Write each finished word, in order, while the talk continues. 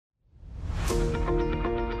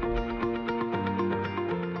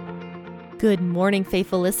Good morning,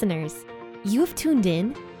 faithful listeners. You have tuned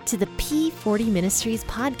in to the P40 Ministries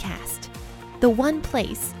podcast, the one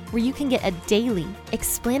place where you can get a daily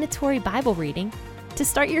explanatory Bible reading to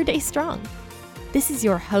start your day strong. This is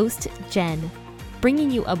your host, Jen, bringing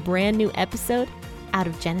you a brand new episode out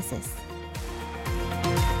of Genesis.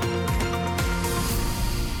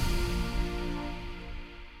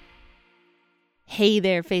 Hey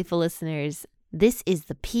there, faithful listeners. This is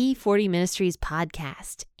the P40 Ministries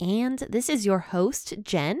podcast, and this is your host,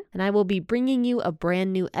 Jen, and I will be bringing you a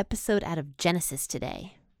brand new episode out of Genesis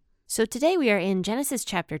today. So today we are in Genesis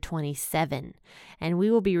chapter 27, and we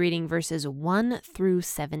will be reading verses 1 through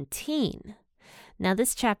 17. Now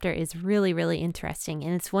this chapter is really interesting,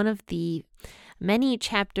 and it's one of the many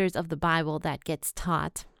chapters of the Bible that gets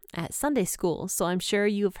taught at Sunday school, so I'm sure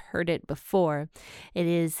you've heard it before. It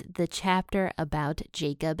is the chapter about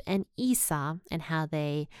Jacob and Esau and how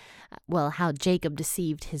Jacob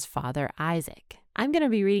deceived his father Isaac. I'm going to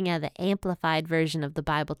be reading out of the Amplified Version of the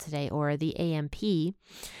Bible today, or the AMP.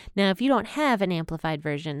 Now, if you don't have an Amplified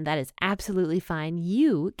Version, that is absolutely fine.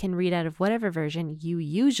 You can read out of whatever version you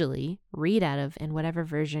usually read out of and whatever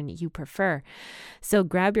version you prefer. So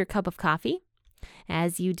grab your cup of coffee,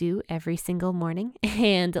 as you do every single morning,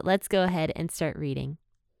 and let's go ahead and start reading.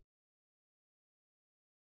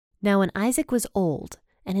 Now when Isaac was old,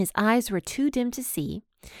 and his eyes were too dim to see,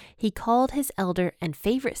 he called his elder and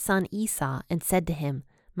favorite son Esau, and said to him,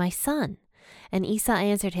 "My son." And Esau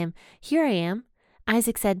answered him, "Here I am."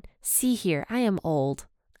 Isaac said, "See here, I am old.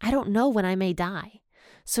 I don't know when I may die.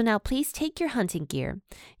 So now please take your hunting gear,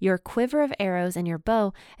 your quiver of arrows and your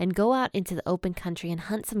bow, and go out into the open country and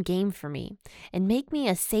hunt some game for me, and make me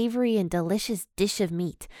a savory and delicious dish of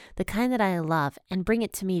meat, the kind that I love, and bring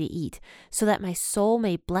it to me to eat, so that my soul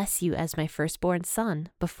may bless you as my firstborn son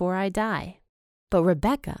before I die." But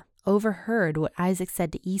Rebekah overheard what Isaac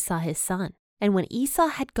said to Esau his son. And when Esau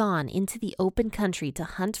had gone into the open country to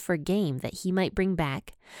hunt for game that he might bring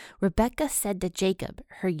back, Rebekah said to Jacob,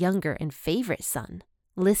 her younger and favorite son,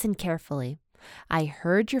 "Listen carefully. I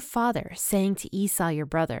heard your father saying to Esau your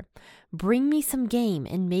brother, 'Bring me some game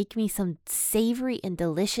and make me some savory and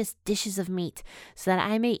delicious dishes of meat, so that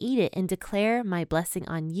I may eat it and declare my blessing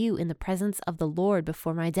on you in the presence of the Lord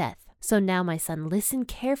before my death. So now, my son, listen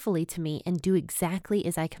carefully to me and do exactly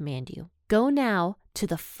as I command you. Go now to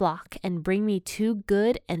the flock and bring me 2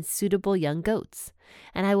 good and suitable young goats,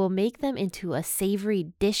 and I will make them into a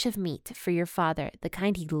savory dish of meat for your father, the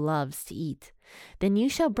kind he loves to eat. Then you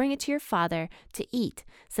shall bring it to your father to eat,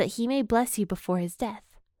 so that he may bless you before his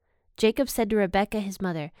death." Jacob said to Rebekah his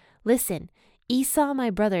mother, "Listen, Esau my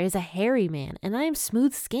brother is a hairy man, and I am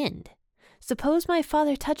smooth-skinned. Suppose my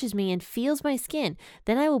father touches me and feels my skin,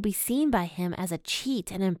 then I will be seen by him as a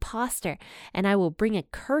cheat and impostor, and I will bring a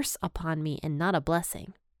curse upon me and not a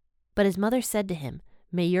blessing." But his mother said to him,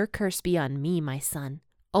 "May your curse be on me, my son.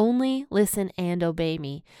 Only listen and obey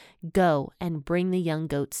me. Go and bring the young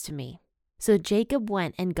goats to me." So Jacob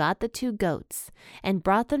went and got the 2 goats and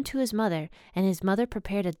brought them to his mother, and his mother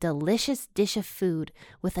prepared a delicious dish of food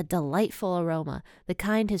with a delightful aroma, the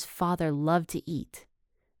kind his father loved to eat.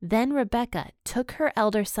 Then Rebekah took her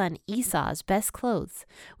elder son Esau's best clothes,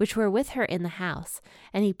 which were with her in the house,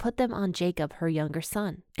 and he put them on Jacob, her younger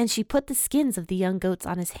son. And she put the skins of the young goats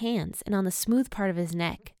on his hands and on the smooth part of his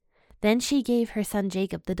neck. Then she gave her son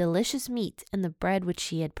Jacob the delicious meat and the bread which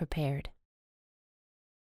she had prepared.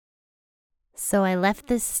 So I left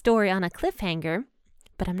this story on a cliffhanger,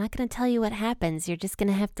 but I'm not going to tell you what happens. You're just going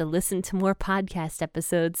to have to listen to more podcast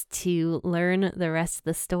episodes to learn the rest of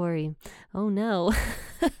the story. Oh no.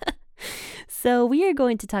 So we are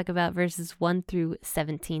going to talk about verses 1 through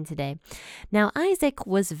 17 today. Now Isaac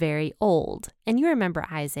was very old, and you remember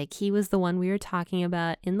Isaac. He was the one we were talking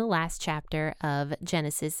about in the last chapter of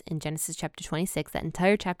Genesis, in Genesis chapter 26. That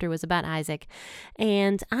entire chapter was about Isaac,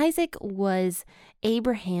 and Isaac was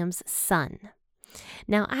Abraham's son.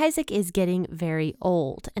 Now Isaac is getting very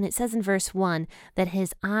old, and it says in verse 1 that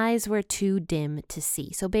his eyes were too dim to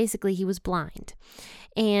see. So basically he was blind,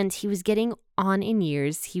 and he was getting on in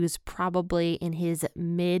years. He was probably in his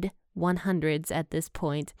mid-100s at this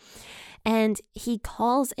point, and he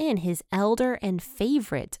calls in his elder and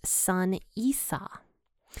favorite son Esau.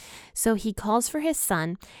 So he calls for his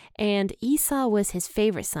son, and Esau was his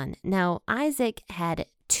favorite son. Now Isaac had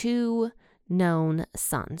 2 known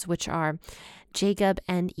sons, which are Jacob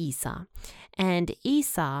and Esau. And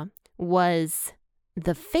Esau was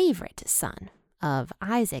the favorite son of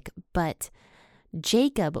Isaac, but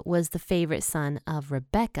Jacob was the favorite son of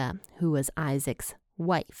Rebekah, who was Isaac's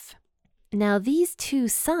wife. Now these 2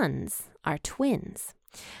 sons are twins,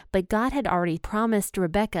 but God had already promised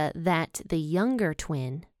Rebekah that the younger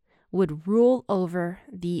twin would rule over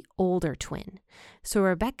the older twin. So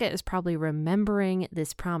Rebekah is probably remembering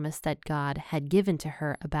this promise that God had given to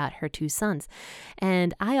her about her two sons.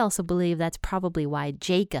 And I also believe that's probably why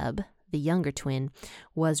Jacob, the younger twin,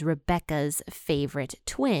 was Rebekah's favorite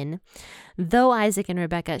twin, though Isaac and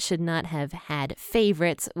Rebekah should not have had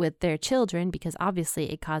favorites with their children, because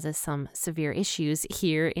obviously it causes some severe issues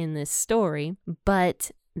here in this story,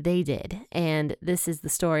 but they did. And this is the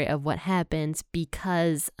story of what happens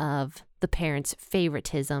because of the parents'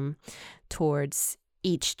 favoritism towards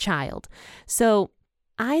each child. So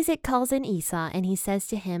Isaac calls in Esau and he says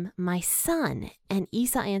to him, "My son." And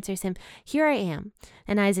Esau answers him, "Here I am."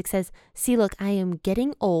 And Isaac says, "See, look, I am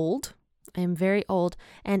getting old. I am very old,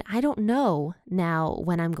 and I don't know now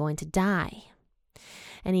when I'm going to die."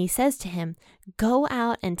 And he says to him, "Go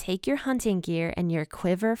out and take your hunting gear and your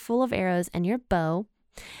quiver full of arrows and your bow,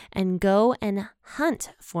 and go and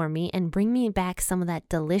hunt for me and bring me back some of that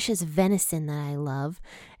delicious venison that I love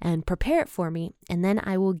and prepare it for me. And then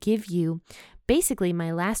I will give you basically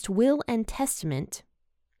my last will and testament,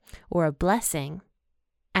 or a blessing,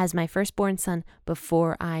 as my firstborn son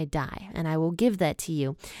before I die. And I will give that to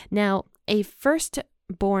you." Now, a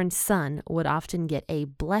firstborn son would often get a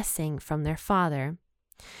blessing from their father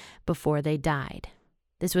before they died.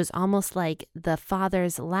 This was almost like the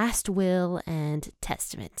father's last will and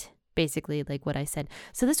testament, basically like what I said.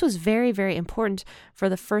 So this was very, very important for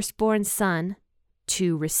the firstborn son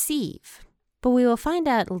to receive. But we will find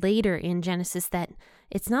out later in Genesis that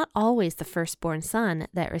it's not always the firstborn son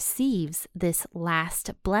that receives this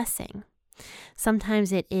last blessing.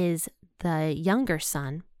 Sometimes it is the younger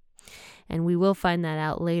son, and we will find that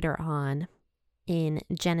out later on in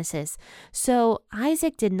Genesis. So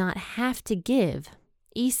Isaac did not have to give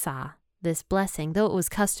Esau this blessing, though it was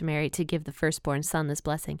customary to give the firstborn son this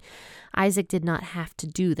blessing. Isaac did not have to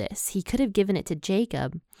do this. He could have given it to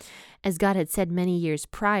Jacob, as God had said many years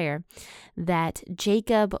prior, that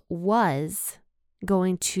Jacob was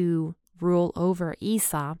going to rule over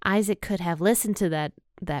Esau. Isaac could have listened to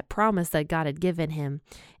that promise that God had given him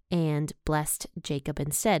and blessed Jacob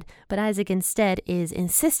instead. But Isaac instead is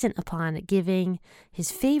insistent upon giving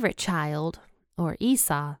his favorite child, or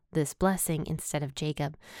Esau, this blessing instead of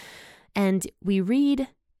Jacob. And we read,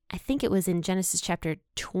 I think it was in Genesis chapter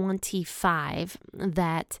 25,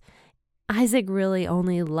 that Isaac really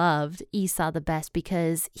only loved Esau the best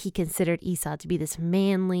because he considered Esau to be this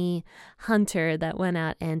manly hunter that went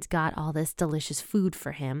out and got all this delicious food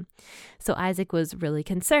for him. So Isaac was really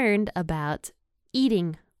concerned about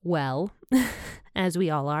eating well, as we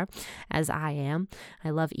all are, as I am. I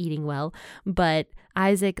love eating well, but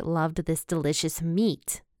Isaac loved this delicious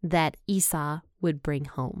meat that Esau would bring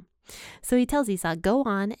home. So he tells Esau, "Go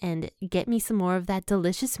on and get me some more of that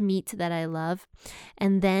delicious meat that I love,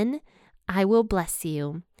 and then I will bless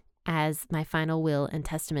you as my final will and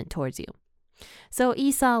testament towards you." So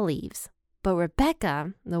Esau leaves, but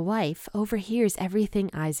Rebekah, the wife, overhears everything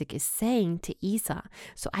Isaac is saying to Esau.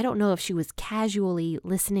 So I don't know if she was casually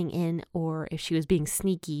listening in or if she was being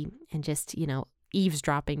sneaky and just,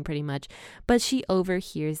 eavesdropping pretty much, but she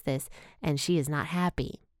overhears this and she is not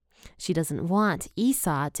happy. She doesn't want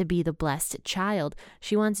Esau to be the blessed child.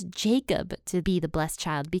 She wants Jacob to be the blessed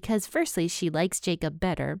child because firstly, she likes Jacob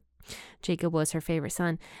better. Jacob was her favorite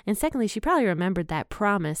son. And secondly, she probably remembered that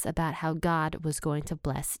promise about how God was going to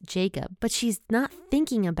bless Jacob. But she's not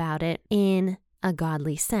thinking about it in a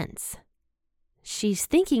godly sense. She's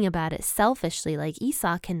thinking about it selfishly, like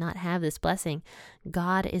Esau cannot have this blessing.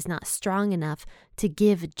 God is not strong enough to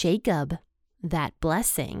give Jacob that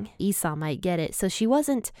blessing. Esau might get it. So she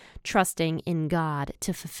wasn't trusting in God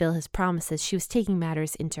to fulfill his promises. She was taking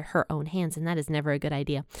matters into her own hands, and that is never a good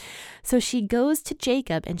idea. So she goes to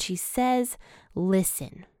Jacob and she says,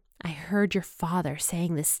 "Listen, I heard your father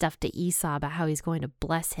saying this stuff to Esau about how he's going to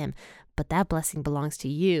bless him, but that blessing belongs to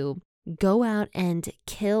you. Go out and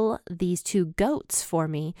kill these 2 goats for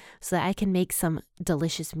me so that I can make some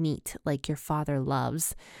delicious meat like your father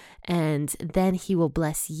loves, and then he will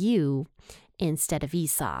bless you instead of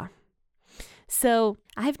Esau." So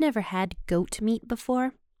I've never had goat meat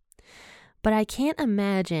before, but I can't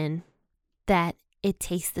imagine that it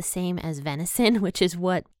tastes the same as venison, which is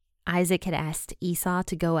what Isaac had asked Esau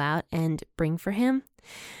to go out and bring for him.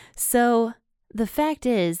 So the fact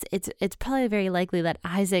is, it's probably very likely that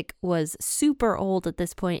Isaac was super old at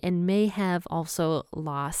this point and may have also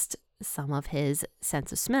lost some of his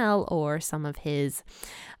sense of smell or some of his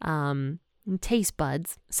taste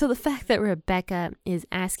buds. So the fact that Rebekah is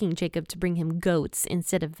asking Jacob to bring him goats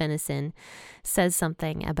instead of venison says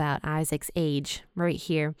something about Isaac's age right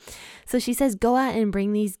here. So she says, "Go out and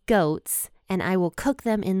bring these goats, and I will cook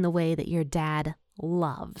them in the way that your dad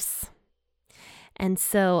loves. And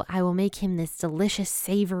so I will make him this delicious,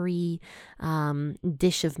 savory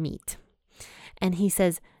dish of meat. And he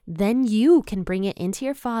says, then you can bring it into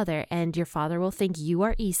your father, and your father will think you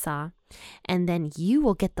are Esau, and then you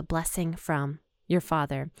will get the blessing from your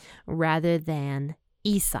father rather than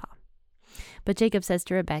Esau. But Jacob says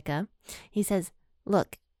to Rebekah, he says,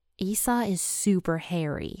 look, Esau is super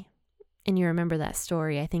hairy. And you remember that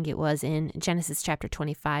story, I think it was in Genesis chapter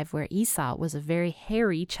 25, where Esau was a very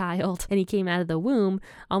hairy child and he came out of the womb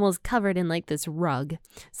almost covered in like this rug.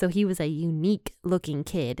 So he was a unique looking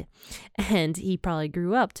kid, and he probably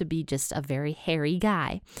grew up to be just a very hairy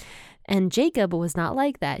guy. And Jacob was not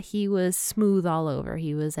like that. He was smooth all over.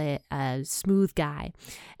 He was a smooth guy.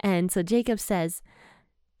 And so Jacob says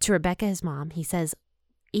to Rebekah, his mom, he says,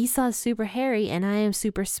 Esau's super hairy and I am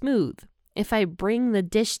super smooth. If I bring the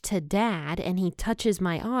dish to Dad and he touches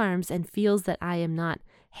my arms and feels that I am not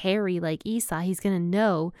hairy like Esau, he's going to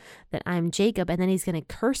know that I'm Jacob, and then he's going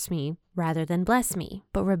to curse me rather than bless me.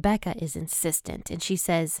 But Rebekah is insistent, and she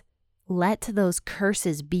says, let those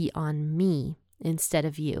curses be on me instead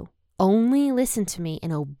of you. Only listen to me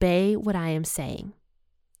and obey what I am saying.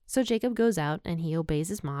 So Jacob goes out and he obeys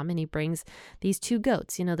his mom, and he brings these 2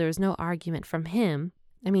 goats. There was no argument from him.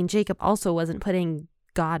 I mean, Jacob also wasn't putting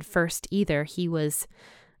God first either. He was,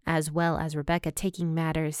 as well as Rebekah, taking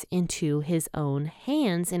matters into his own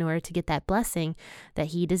hands in order to get that blessing that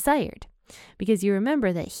he desired. Because you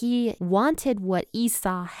remember that he wanted what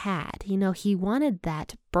Esau had. He wanted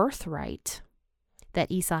that birthright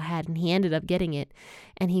that Esau had, and he ended up getting it.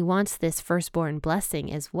 And he wants this firstborn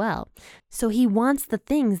blessing as well. So he wants the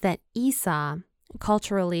things that Esau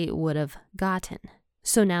culturally would have gotten.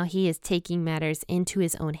 So now he is taking matters into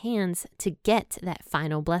his own hands to get that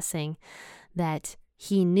final blessing that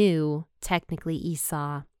he knew technically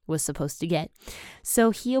Esau was supposed to get. So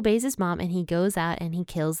he obeys his mom, and he goes out and he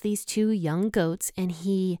kills these 2 young goats, and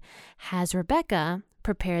he has Rebekah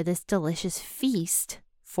prepare this delicious feast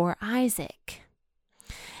for Isaac.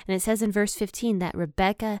 And it says in verse 15 that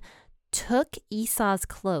Rebekah took Esau's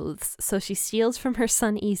clothes. So she steals from her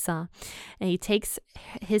son Esau, and he takes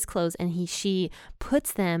his clothes and she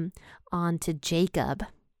puts them onto Jacob.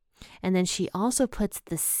 And then she also puts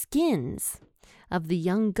the skins of the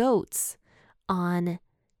young goats on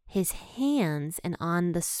his hands and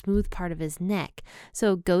on the smooth part of his neck.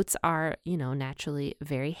 So goats are, naturally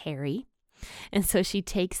very hairy. And so she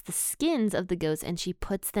takes the skins of the goats and she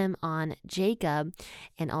puts them on Jacob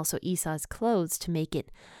and also Esau's clothes to make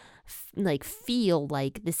it feel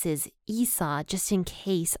like this is Esau, just in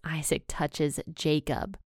case Isaac touches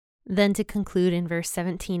Jacob. Then to conclude in verse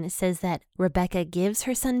 17, it says that Rebekah gives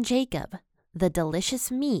her son Jacob the delicious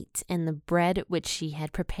meat and the bread which she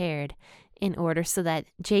had prepared in order so that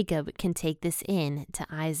Jacob can take this in to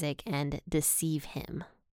Isaac and deceive him.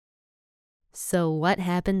 So what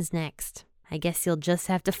happens next? I guess you'll just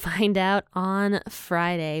have to find out on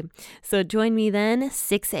Friday. So join me then,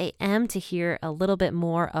 6 a.m. to hear a little bit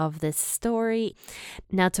more of this story.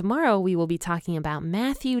 Now tomorrow we will be talking about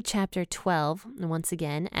Matthew chapter 12, once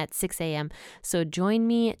again at 6 a.m. So join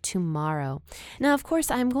me tomorrow. Now, of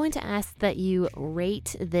course, I'm going to ask that you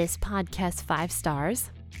rate this podcast 5 stars.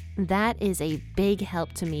 That is a big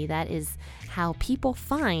help to me. That is how people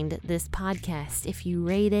find this podcast. If you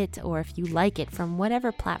rate it or if you like it from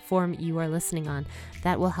whatever platform you are listening on,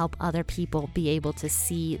 that will help other people be able to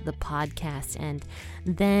see the podcast, and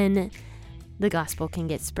then the gospel can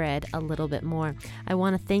get spread a little bit more. I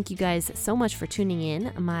want to thank you guys so much for tuning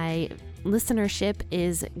in. My listenership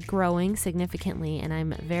is growing significantly, and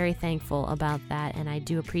I'm very thankful about that. And I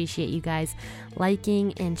do appreciate you guys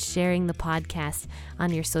liking and sharing the podcast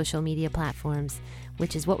on your social media platforms,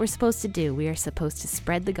 which is what we're supposed to do. We are supposed to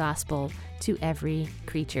spread the gospel to every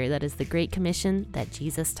creature. That is the Great Commission that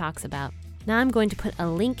Jesus talks about. Now I'm going to put a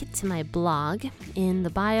link to my blog in the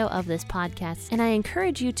bio of this podcast, and I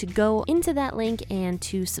encourage you to go into that link and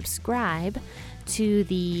to subscribe to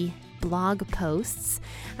the blog posts.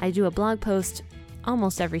 I do a blog post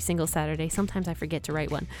almost every single Saturday. Sometimes I forget to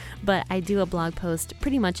write one, but I do a blog post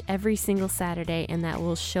pretty much every single Saturday, and that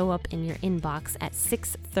will show up in your inbox at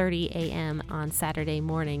 6:30 a.m. on Saturday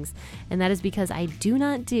mornings. And that is because I do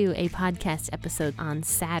not do a podcast episode on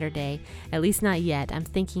Saturday, at least not yet. I'm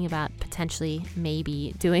thinking about potentially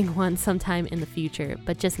maybe doing one sometime in the future,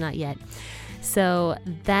 but just not yet. So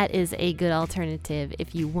that is a good alternative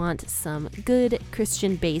if you want some good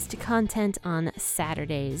Christian-based content on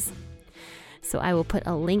Saturdays. So I will put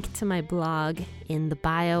a link to my blog in the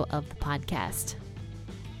bio of the podcast.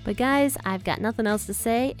 But guys, I've got nothing else to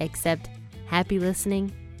say except happy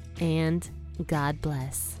listening and God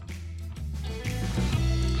bless.